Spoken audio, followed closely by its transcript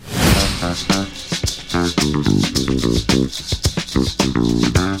It's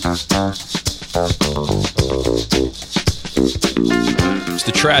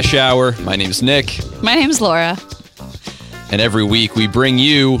the Trash Hour. My name's Nick. My name's Laura. And every week we bring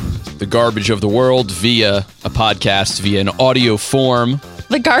you the garbage of the world via a podcast, via an audio form.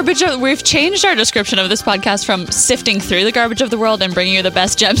 We've changed our description of this podcast from sifting through the garbage of the world and bringing you the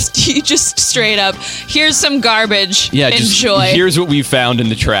best gems to you just straight up. Here's some garbage. Yeah, enjoy. Here's what we found in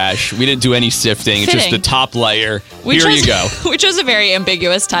the trash. We didn't do any sifting. It's just the top layer. Here you go. We chose a very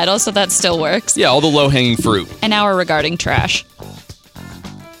ambiguous title, so that still works. Yeah, all the low-hanging fruit. An hour regarding trash.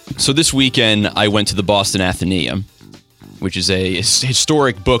 So this weekend, I went to the Boston Athenaeum, which is a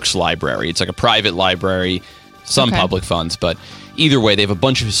historic books library. It's like a private library, some public funds, but either way, they have a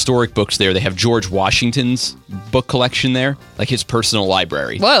bunch of historic books there. They have George Washington's book collection there, like his personal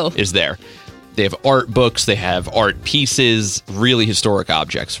library is there. They have art books, they have art pieces, really historic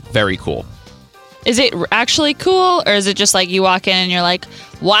objects. Very cool. Is it actually cool, or is it just like you walk in and you're like,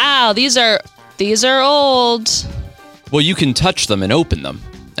 wow, these are old? Well, you can touch them and open them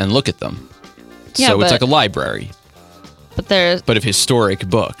and look at them. Yeah, so it's like a library. But of historic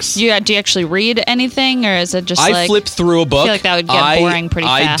books. Do you actually read anything, or is it just I flipped through a book. I feel like that would get boring pretty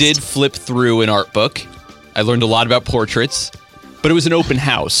fast. I did flip through an art book. I learned a lot about portraits, but it was an open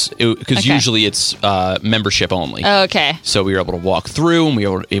house because usually it's membership only. Oh, okay. So we were able to walk through and we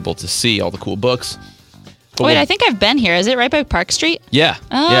were able to see all the cool books. But I think I've been here. Is it right by Park Street? Yeah.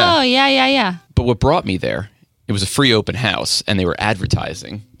 Oh, yeah. But what brought me there, it was a free open house, and they were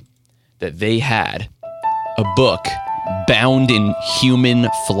advertising that they had a book bound in human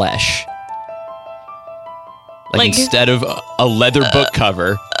flesh. Like instead of a leather book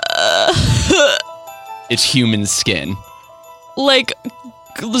cover, it's human skin. Like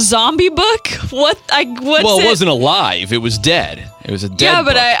zombie book? What's it wasn't alive. It was dead. It was a dead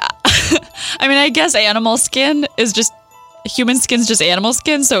book. I mean, I guess animal skin is just... Human skin's just animal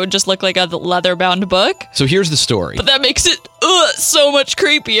skin, so it would just look like a leather-bound book. So here's the story. But that makes it so much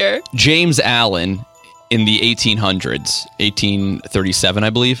creepier. James Allen, in the 1800s, 1837, I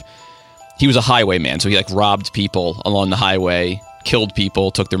believe, he was a highwayman. So he robbed people along the highway, killed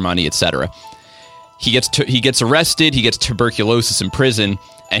people, took their money, etc. He gets arrested. He gets tuberculosis in prison,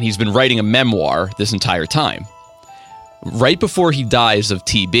 and he's been writing a memoir this entire time. Right before he dies of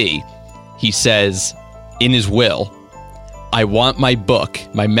TB, he says in his will, I want my book,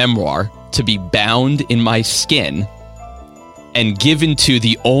 my memoir, to be bound in my skin and given to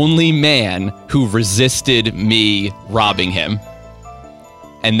the only man who resisted me robbing him.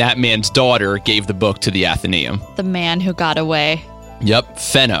 And that man's daughter gave the book to the Athenaeum. The man who got away. Yep,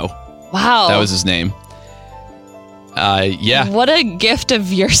 Fenno. Wow. That was his name. Yeah. What a gift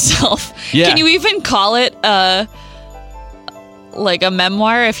of yourself. Yeah. Can you even call it a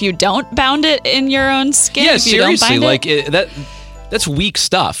memoir if you don't bound it in your own skin? Yeah, if you seriously, don't bind it? that's weak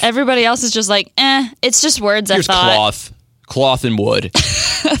stuff. Everybody else is just like, it's just words. Here's I thought. Cloth and wood.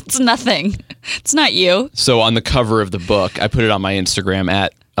 It's nothing. It's not you. So on the cover of the book, I put it on my Instagram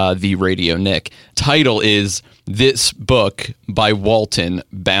at the Radio Nick. Title is This Book by Walton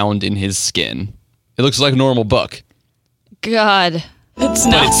Bound in His Skin. It looks like a normal book. God. It's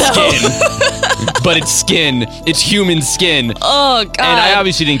not skin. But it's skin. It's human skin. Oh, God. And I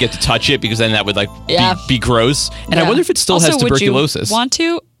obviously didn't get to touch it because then that would be gross. And I wonder if it still has tuberculosis. Would you want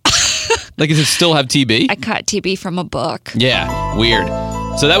to? Does it still have TB? I caught TB from a book. Yeah, weird.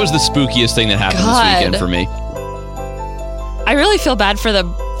 So that was the spookiest thing that happened this weekend for me. I really feel bad for the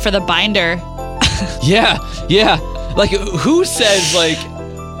binder. Yeah. Who says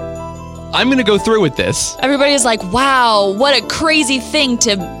I'm going to go through with this? Everybody's like, wow, what a crazy thing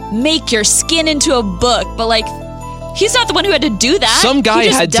to make your skin into a book. But he's not the one who had to do that. Some guy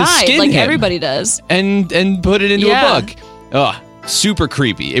had to skin him. Everybody does. And put it into a book. Ugh. Super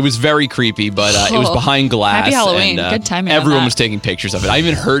creepy. It was very creepy, but it was behind glass. Happy Halloween. And, good timing. Everyone was taking pictures of it. I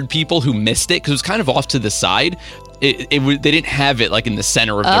even heard people who missed it because it was kind of off to the side. They didn't have it in the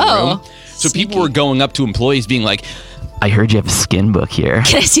center of the room. So sneaky. People were going up to employees being like, I heard you have a skin book here.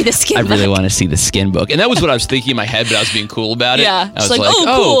 Can I see the skin book? I really want to see the skin book. And that was what I was thinking in my head, but I was being cool about it. Yeah. I was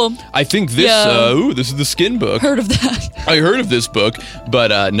cool. I think this, this is the skin book. Heard of that. I heard of this book,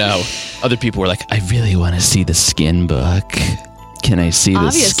 but no. Other people were like, I really want to see the skin book. Can I see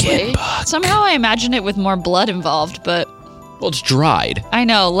the skin book? Somehow I imagine it with more blood involved, but... Well, it's dried. I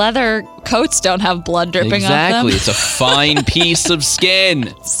know. Leather coats don't have blood dripping off them. Exactly. It's a fine piece of skin.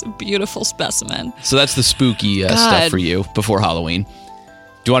 It's a beautiful specimen. So that's the spooky stuff for you before Halloween. Do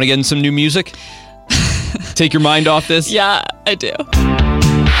you want to get in some new music? Take your mind off this? Yeah, I do.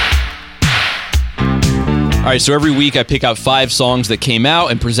 All right, so every week I pick out 5 songs that came out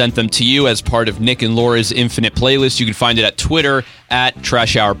and present them to you as part of Nick and Laura's Infinite Playlist. You can find it at Twitter, at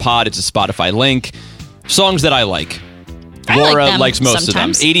Trash Hour Pod. It's a Spotify link. Songs that I like. Laura likes most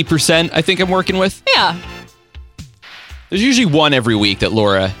sometimes. of them. 80% I think I'm working with. Yeah. There's usually one every week that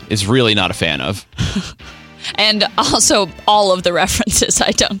Laura is really not a fan of. And also all of the references I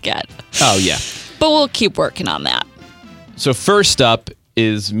don't get. Oh, yeah. But we'll keep working on that. So first up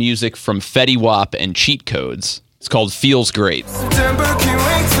is music from Fetty Wap and Cheat Codes. It's called Feels Great. September came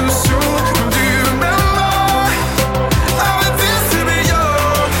way too soon. Do you remember how it feels to be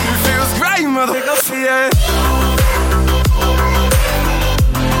young? It feels great, motherfucker. Yeah.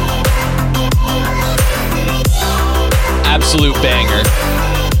 Absolute banger.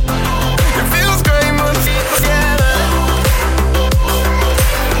 It feels great, motherfucker. Yeah.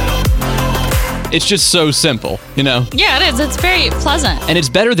 It's just so simple, you know? Yeah, it is. It's very pleasant. And it's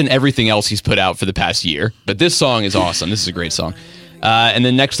better than everything else he's put out for the past year. But this song is awesome. This is a great song. And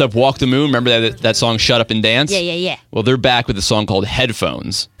then next up, Walk the Moon. Remember that song, Shut Up and Dance? Yeah. Well, they're back with a song called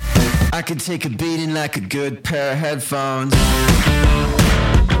Headphones. I could take a beating like a good pair of headphones.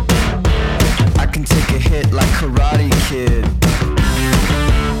 I can take a hit like Karate Kid.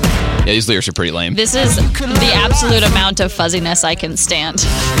 Yeah, these lyrics are pretty lame. This is the absolute amount of fuzziness I can stand.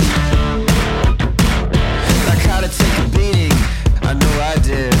 Like how to take a beating. I know I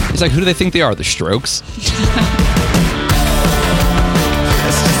did. It's like, who do they think they are? The Strokes? It's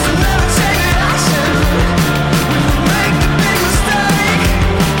just another take action. Make the big mistake.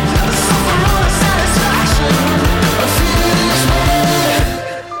 Suffer all the satisfaction of feeling this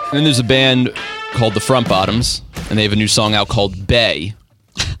way. And then there's a band called the Front Bottoms, and they have a new song out called Bae.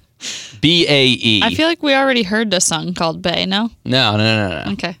 B-A-E. I feel like we already heard this song called Bay, no? No.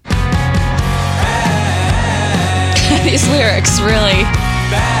 Okay. These lyrics really...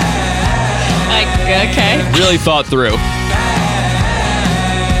 Like, okay. Really thought through. I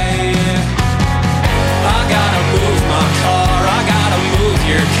gotta move my car, I gotta move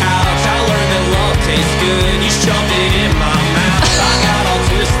your couch. I learned that love tastes good, you shoved it in my mouth. I got all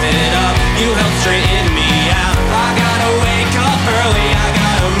twisted up, you helped straighten me out. I gotta wake up early, I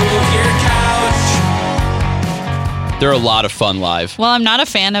gotta move your couch. They're a lot of fun live. Well, I'm not a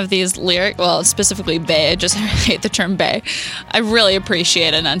fan of these lyrics. Well, specifically Bay. I just hate the term Bay. I really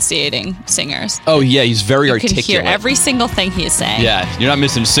appreciate enunciating singers. Oh, yeah, he's very You articulate. can hear every single thing he's saying. Yeah, you're not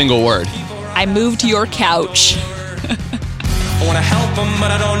missing a single word. I moved your couch. I wanna help them,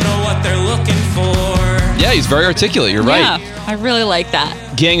 but I don't know what they're looking for. Yeah, he's very articulate. You're right. Yeah, I really like that.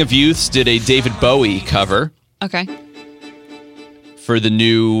 Gang of Youths did a David Bowie cover Okay. for the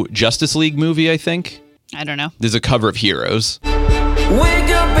new Justice League movie, I think. I don't know. There's a cover of Heroes. Wake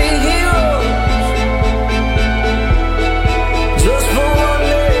up and heroes. Just for one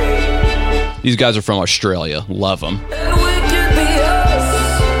day. These guys are from Australia. Love them. And we could be us.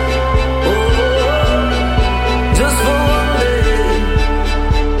 Oh, just for one day.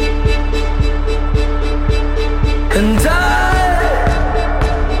 And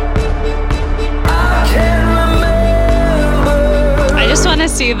I can't remember. I just want to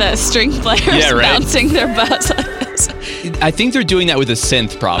see the string players Yeah, right. bouncing their butts like this. I think they're doing that with a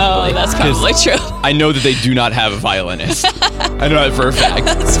synth, probably. Oh, that's 'Cause probably true. I know that they do not have a violinist. I know that for a fact.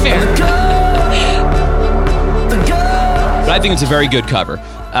 That's fair. But I think it's a very good cover.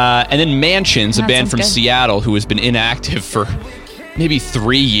 And then Mansions, a That band sounds from good. Seattle who has been inactive for maybe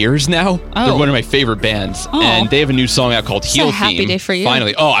 3 years now. Oh. They're one of my favorite bands. Oh. And they have a new song out called Heel a happy Theme. day for you.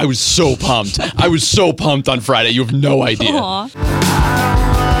 Finally. Oh, I was so pumped. I was so pumped on Friday. You have no idea. Aw.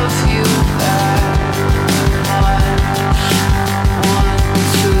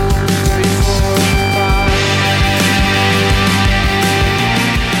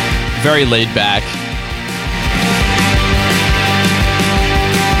 Very laid back.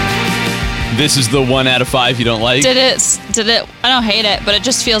 This is the 1 out of 5 you don't like? Did it, I don't hate it, but it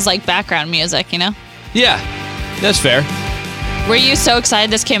just feels like background music, you know? Yeah, that's fair. Were you so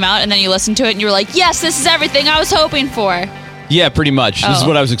excited this came out and then you listened to it and you were like, yes, this is everything I was hoping for? Yeah, pretty much. This is Oh.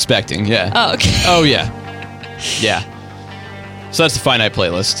 what I was expecting. Yeah. Oh, okay. Oh, yeah. Yeah. So that's the finite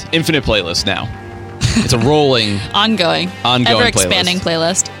playlist. Infinite playlist now. It's a rolling. Ongoing. Ongoing Ever-expanding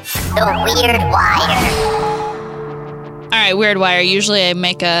playlist. The Weird Wire. All right, Weird Wire. Usually I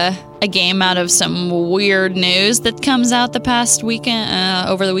make a game out of some weird news that comes out the past weekend,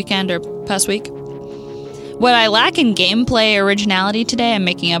 over the weekend or past week. What I lack in gameplay originality today, I'm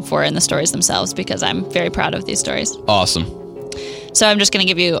making up for in the stories themselves because I'm very proud of these stories. Awesome. So I'm just going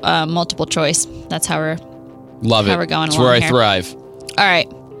to give you multiple choice. That's how we're... Love it. How we're going It's where I along here. thrive. All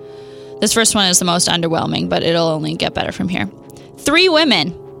right. This first one is the most underwhelming, but it'll only get better from here. 3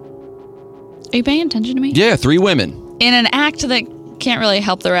 women Are you paying attention to me? Yeah, 3 women. In an act that can't really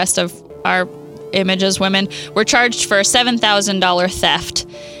help the rest of our image as women, were charged for a $7,000 theft,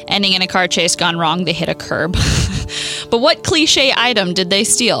 ending in a car chase gone wrong. They hit a curb. But what cliche item did they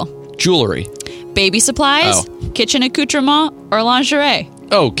steal? Jewelry. Baby supplies, Oh. kitchen accoutrement, or lingerie?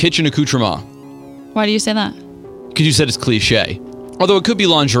 Oh, kitchen accoutrement. Why do you say that? Because you said it's cliche. Although it could be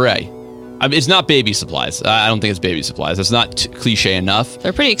lingerie. I mean, it's not baby supplies. I don't think it's baby supplies. That's not cliche enough.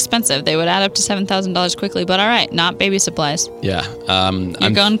 They're pretty expensive. They would add up to $7,000 quickly, but all right, not baby supplies. Yeah. You're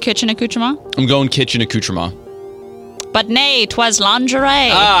going kitchen accoutrement? I'm going kitchen accoutrement. But nay, 'twas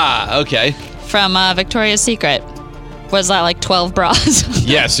lingerie Ah, okay. from Victoria's Secret. Was that like 12 bras?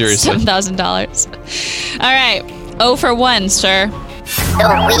 Yeah, seriously. $7,000. All right. 0 for 1, sir. The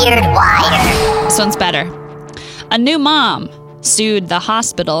Weird Wire. This one's better. A new mom sued the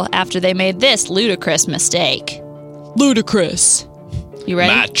hospital after they made this ludicrous mistake. Ludicrous. You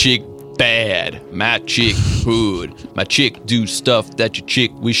ready? My chick bad. My chick hood. My chick do stuff that your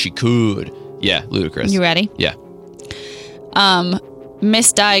chick wish she could. Yeah, ludicrous. You ready? Yeah.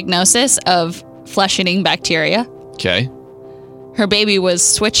 Misdiagnosis of flesh-eating bacteria. Okay. Her baby was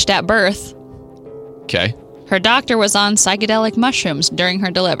switched at birth. Okay. Her doctor was on psychedelic mushrooms during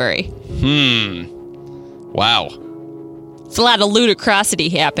her delivery. Wow. It's a lot of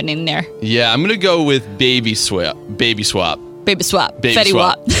ludicrosity happening there. Yeah, I'm gonna go with baby swap. Baby swap. Baby swap. Baby Fetty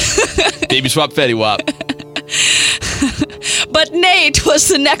swap. Wap. Baby swap. Fetty Wap. But Nate was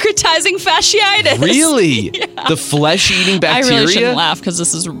the necrotizing fasciitis. Really? The flesh-eating I bacteria? really shouldn't laugh because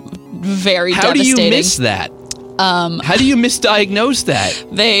this is very How do devastating. you miss that? How do you misdiagnose that?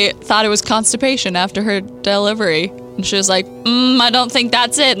 They thought it was constipation after her delivery. And she was like, I don't think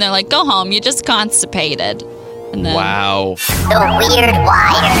that's it. And they're like, go home, you're just constipated. And then Wow. The Weird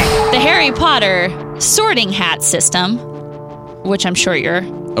Wire. the Harry Potter sorting hat system, which I'm sure you're,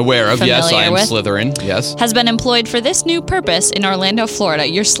 Aware of, yes, I Familiar am with? Slytherin, yes. has been employed for this new purpose in Orlando, Florida.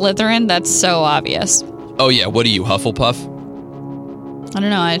 You're Slytherin? That's so obvious. Oh yeah, what are you, Hufflepuff? I don't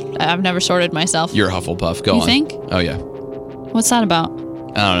know. I've never sorted myself. You're Hufflepuff, go You on. think? Oh yeah. What's that about?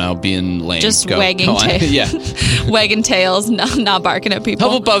 I don't know, being lame. Just Go wagging on. tails. Yeah. Wagging tails, not barking at people.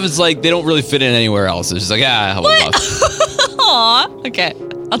 Hufflepuff is like, they don't really fit in anywhere else. It's just like, Hufflepuff. Aw. Okay,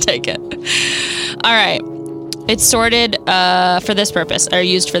 I'll take it. All right. It's sorted for this purpose, or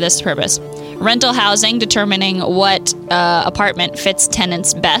used for this purpose. Rental housing, determining what apartment fits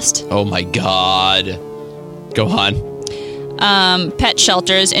tenants best. Oh my god. Go on. Pet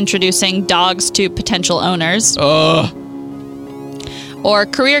shelters, introducing dogs to potential owners. Ugh. Or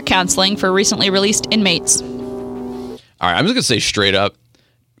career counseling for recently released inmates. All right, I'm just going to say straight up,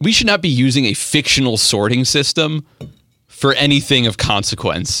 we should not be using a fictional sorting system for anything of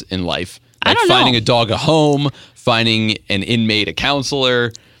consequence in life. I don't know. Finding a dog a home, finding an inmate a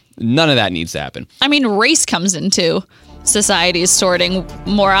counselor, none of that needs to happen. I mean, race comes into society's sorting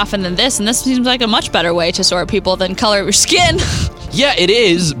more often than this, and this seems like a much better way to sort people than color of your skin. Yeah, it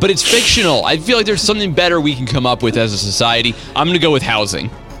is, but it's fictional. I feel like there's something better we can come up with as a society. I'm going to go with housing.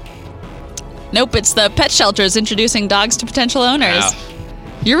 Nope, it's the pet shelters introducing dogs to potential owners. Ah.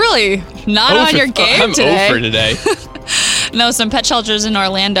 You're really not on your game I'm today. over today. No, some pet shelters in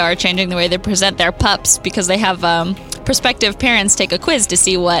Orlando are changing the way they present their pups because they have prospective parents take a quiz to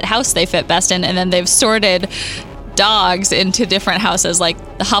see what house they fit best in, and then they've sorted dogs into different houses. Like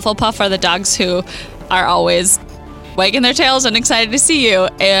the Hufflepuff are the dogs who are always wagging their tails and excited to see you,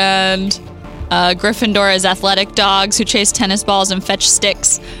 and Gryffindor is athletic dogs who chase tennis balls and fetch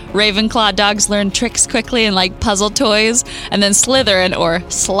sticks. Ravenclaw dogs learn tricks quickly and like puzzle toys. And then Slytherin, or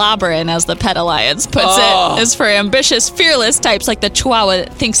Slobberin as the Pet Alliance puts it, is for ambitious, fearless types like the Chihuahua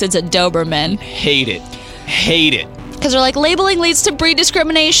that thinks it's a Doberman. Hate it. Hate it. Because they're like, labeling leads to breed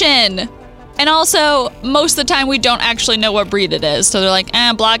discrimination. And also, most of the time we don't actually know what breed it is. So they're like,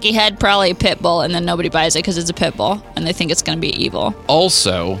 blocky head, probably a pit bull. And then nobody buys it because it's a pit bull. And they think it's going to be evil.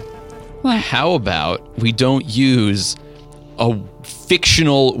 Also, What? how about we don't use a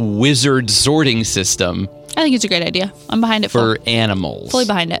fictional wizard sorting system I think it's a great idea. I'm behind it. for animals? Fully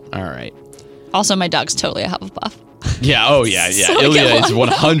behind it. All right. Also, my dog's totally a Hufflepuff. Yeah, oh yeah, yeah. So we get Ilya is one.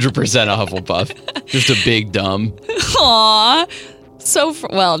 100% a Hufflepuff. Just a big dumb. Aww. So,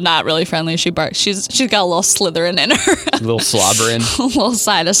 well, not really friendly. She barks. She's got a little Slytherin in her. Little slobbering. A little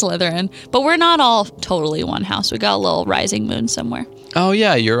side of Slytherin. But we're not all totally one house. We got a little rising moon somewhere. Oh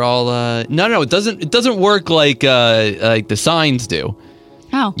yeah, you're all no, it doesn't work like the signs do.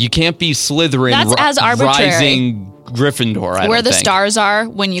 How? You can't be Slytherin That's as arbitrary. rising Gryffindor. I Where don't the think. stars are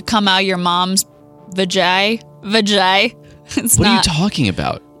when you come out your mom's vajay. It's What are you not talking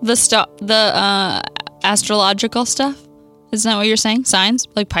about? the astrological stuff. Isn't that what you're saying? Signs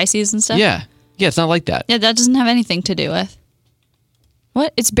like Pisces and stuff. Yeah. Yeah, it's not like that. Yeah, that doesn't have anything to do with.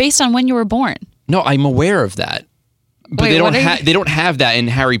 What? It's based on when you were born. No, I'm aware of that. But Wait, they don't have that in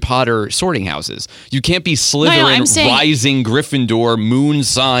Harry Potter sorting houses. You can't be Slytherin, I'm saying- Rising, Gryffindor, Moon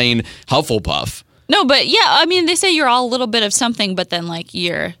Sign, Hufflepuff. No, but yeah, I mean, they say you're all a little bit of something, but then like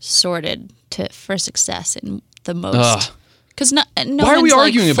you're sorted for success in the most. Because no Why are we one's,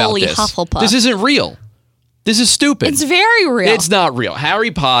 arguing like, about fully this? Hufflepuff. This isn't real. This is stupid. It's very real. It's not real.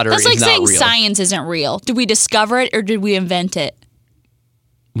 Harry Potter That's is like not saying real. science isn't real. Did we discover it or did we invent it?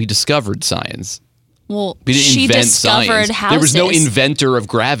 We discovered science. Well, We didn't she invent discovered science. houses. There was no inventor of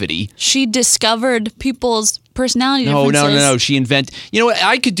gravity. She discovered people's personality No. differences. She invented. You know what?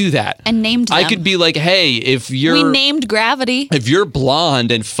 I could do that. And named them. I could be like, hey, if We you're named gravity. blonde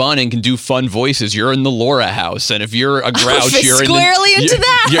and fun and can do fun voices, you're in the Laura house. And if you're a grouch, fit you're squarely into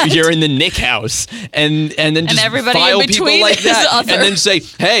that. You're in the Nick house. And then just everybody in file people between like is that. other. And then say,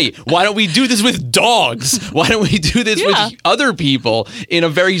 hey, why don't we do this with dogs? Why don't we do this Yeah. with other people in a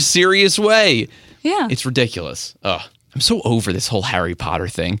very serious way? Yeah. It's ridiculous. Ugh. I'm so over this whole Harry Potter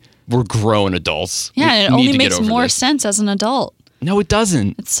thing. We're grown adults. Yeah, We and it need only to get makes over more this. sense as an adult. No, it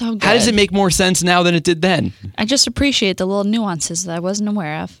doesn't. It's so good. How does it make more sense now than it did then? I just appreciate the little nuances that I wasn't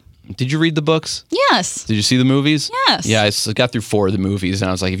aware of. Did you read the books? Yes. Did you see the movies? Yes. Yeah, I got through 4 of the movies, and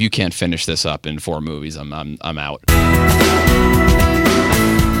I was like, if you can't finish this up in 4 movies, I'm out.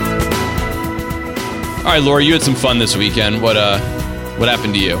 All right, Laura, you had some fun this weekend. What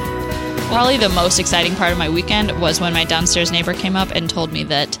happened to you? Probably the most exciting part of my weekend was when my downstairs neighbor came up and told me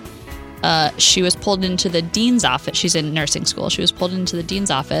that she was pulled into the dean's office. She's in nursing school. She was pulled into the dean's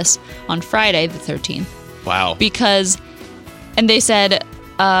office on Friday, the 13th. Wow. And they said,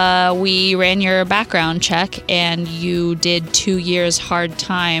 we ran your background check and you did 2 years hard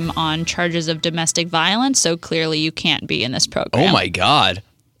time on charges of domestic violence. So clearly you can't be in this program. Oh my God.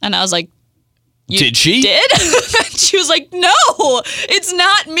 And I was like, you Did she? Did? She was like, no, it's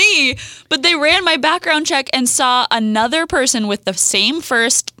not me. But they ran my background check and saw another person with the same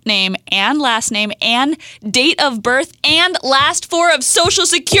first name and last name and date of birth and last 4 of social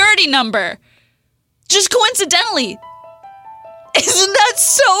security number. Just coincidentally. Isn't that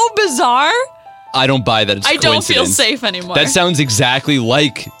so bizarre? I don't buy that. It's I don't feel coincidence. safe anymore. That sounds exactly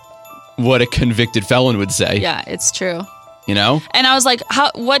like what a convicted felon would say. Yeah, it's true. You know? And I was like,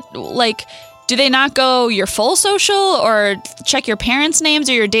 do they not go your full social or check your parents' names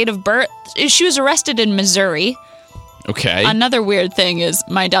or your date of birth? She was arrested in Missouri. Okay. Another weird thing is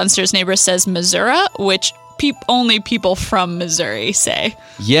my downstairs neighbor says Missouri, which only people from Missouri say.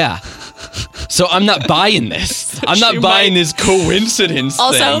 Yeah. So I'm not buying this. I'm She not buying might- this coincidence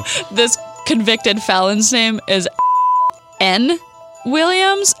Also, thing. this convicted felon's name is N.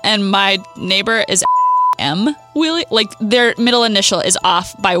 Williams, and my neighbor is M. Williams. Like, their middle initial is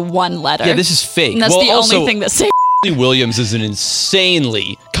off by 1 letter. Yeah, this is fake. And that's well, the also, only thing that saves. Williams is an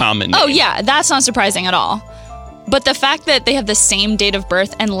insanely common name. Oh, yeah, that's not surprising at all. But the fact that they have the same date of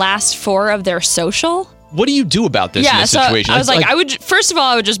birth and last 4 of their social. What do you do about this in this situation? I was like, first of all,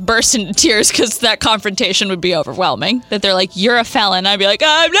 I would just burst into tears because that confrontation would be overwhelming. That they're like, you're a felon. I'd be like,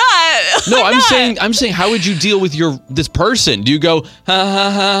 I'm not. No, I'm not. saying, how would you deal with this person? Do you go, ha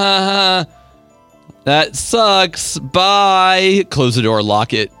ha ha ha ha? That sucks. Bye. Close the door,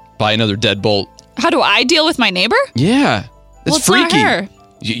 lock it, buy another deadbolt. How do I deal with my neighbor? Yeah, that's Well, it's freaky. not her.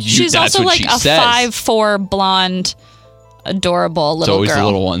 She's that's also what like she a says. 5'4" blonde, adorable It's little always girl. the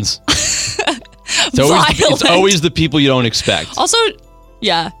little ones. It's always the people you don't expect. Also,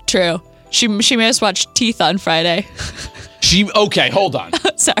 yeah, true. She made us watch Teeth on Friday. Okay, hold on.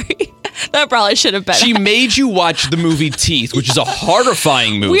 Sorry. That probably should have been. She made you watch the movie Teeth, which is a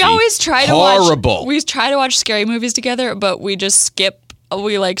horrifying movie. We always try to Horrible. We try to watch scary movies together, but we just skip.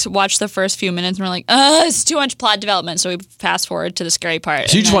 We watch the first few minutes and we're like, it's too much plot development. So we fast forward to the scary part.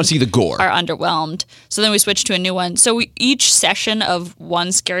 So you and just then want to see the gore. Are underwhelmed. So then we switch to a new one. So each session of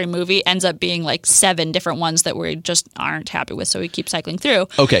one scary movie ends up being like 7 different ones that we just aren't happy with. So we keep cycling through.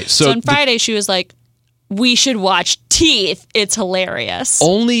 Okay, so on Friday she was like, we should watch Teeth. It's hilarious.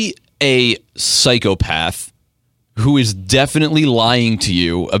 Only a psychopath who is definitely lying to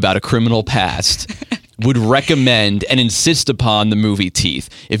you about a criminal past would recommend and insist upon the movie Teeth.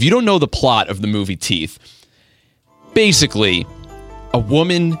 If you don't know the plot of the movie Teeth, basically, a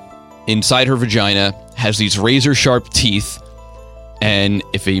woman inside her vagina has these razor sharp teeth, and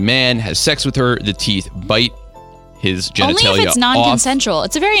if a man has sex with her, the teeth bite his genitalia Only if it's off. non-consensual.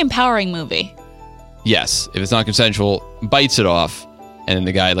 It's a very empowering movie. Yes, if it's not consensual, bites it off, and then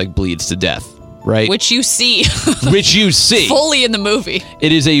the guy bleeds to death. right? Which you see Which you see. fully in the movie.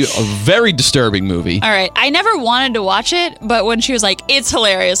 It is a very disturbing movie. All right. I never wanted to watch it, but when she was like, it's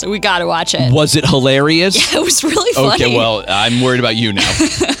hilarious, we got to watch it. Was it hilarious? It was really funny. Okay, well, I'm worried about you now.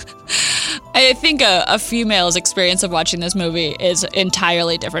 I think a female's experience of watching this movie is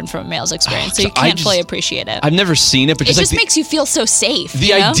entirely different from a male's experience, so you I can't just- fully appreciate it. I've never seen it, but It just, just like makes you feel so safe. the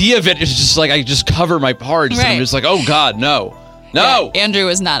you know? idea of it is just like I just cover my parts. And I'm Right. just like, oh God, no. No. Yeah, Andrew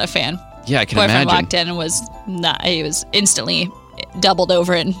was not a fan. Yeah, I can Boyfriend imagine. walked in and was not. He was instantly doubled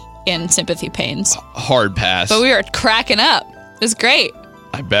over in sympathy pains. Hard pass. But we were cracking up. It was great.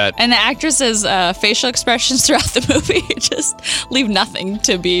 I bet. And the actress's facial expressions throughout the movie just leave nothing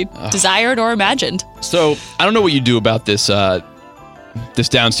to be desired or imagined. So I don't know what you do about this this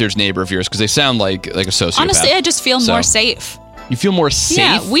downstairs neighbor of yours because they sound like a sociopath. Honestly, I just feel So, more safe. You feel more safe?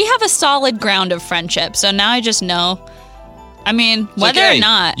 Yeah, we have a solid ground of friendship. So now I just know. I mean, It's like, whether hey, or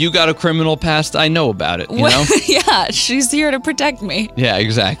not. you got a criminal past, I know about it, you know? Yeah, she's here to protect me. Yeah,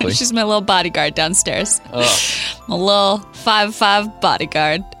 exactly. She's my little bodyguard downstairs. Ugh. My little 5'5"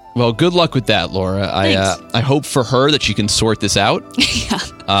 bodyguard. Well, good luck with that, Laura. Thanks. I hope for her that she can sort this out. Yeah.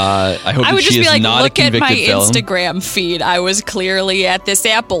 I hope I that would she just is be like, not look a at my convicted felon. Instagram feed. I was clearly at this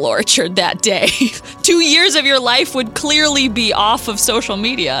apple orchard that day. 2 years of your life would clearly be off of social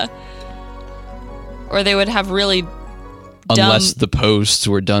media. Or they would have really Unless dumb... the posts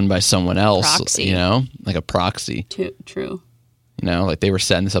were done by someone else, Proxy. you know, like a proxy. True. You know, like they were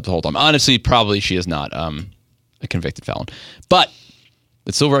setting this up the whole time. Honestly, probably she is not a convicted felon, but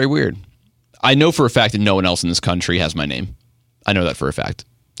it's still very weird. I know for a fact that no one else in this country has my name. I know that for a fact.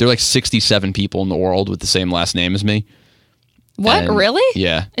 There are like 67 people in the world with the same last name as me. What? And- Really?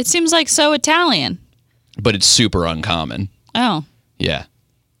 Yeah, It seems like so Italian. but it's super uncommon. Oh. Yeah,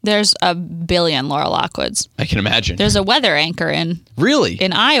 There's a billion Laura Lockwoods. I can imagine. There's a weather anchor in Really?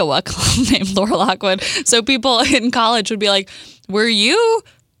 Iowa named Laura Lockwood. So people in college would be like, were you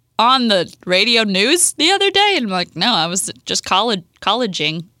on the radio news the other day? And I'm like, no, I was just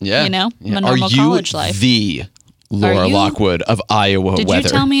colleging. Yeah. You know, Yeah. my normal Are you college life. the Laura you- Lockwood of Iowa Did weather? you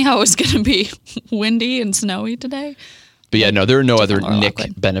tell me how it was going to be windy and snowy today? But yeah, no, there are no other Laura Nick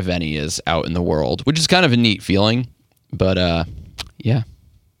Lockwood. Benevenias out in the world, which is kind of a neat feeling. But yeah.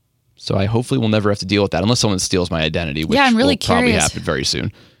 So I hopefully will never have to deal with that unless someone steals my identity, which Yeah, I'm really will probably curious. happen very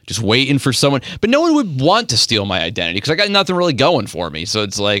soon. Just waiting for someone. But no one would want to steal my identity because I got nothing really going for me. So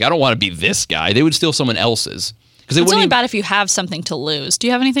it's like, I don't want to be this guy. They would steal someone else's. Because they It's wouldn't only even- bad if you have something to lose. Do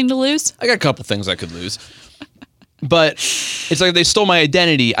you have anything to lose? I got a couple things I could lose. But it's like if they stole my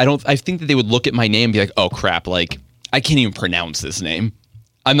identity. I think that they would look at my name and be like, oh crap, like I can't even pronounce this name.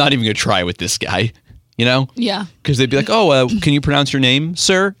 I'm not even gonna try with this guy. You know? Yeah. Because they'd be like, oh, can you pronounce your name,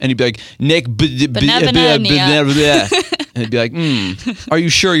 sir? And he'd be like, Nick Benevenia. and he'd be like, are you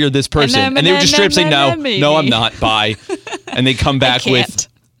sure you're this person? And they would just straight up say, no, I'm not. Bye. And they come back with can't.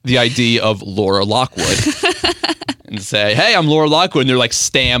 the ID of Laura Lockwood. And say, hey, I'm Laura Lockwood. And they're like,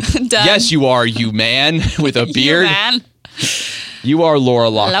 stamp. Done. Yes, you are, you man with a beard. You, man. You are Laura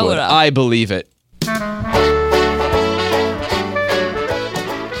Lockwood. Laura. I believe it.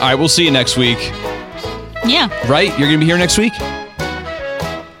 All right, we'll see you next week. Yeah. Right? You're going to be here next week?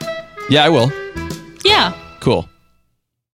 Yeah, I will. Yeah. Cool.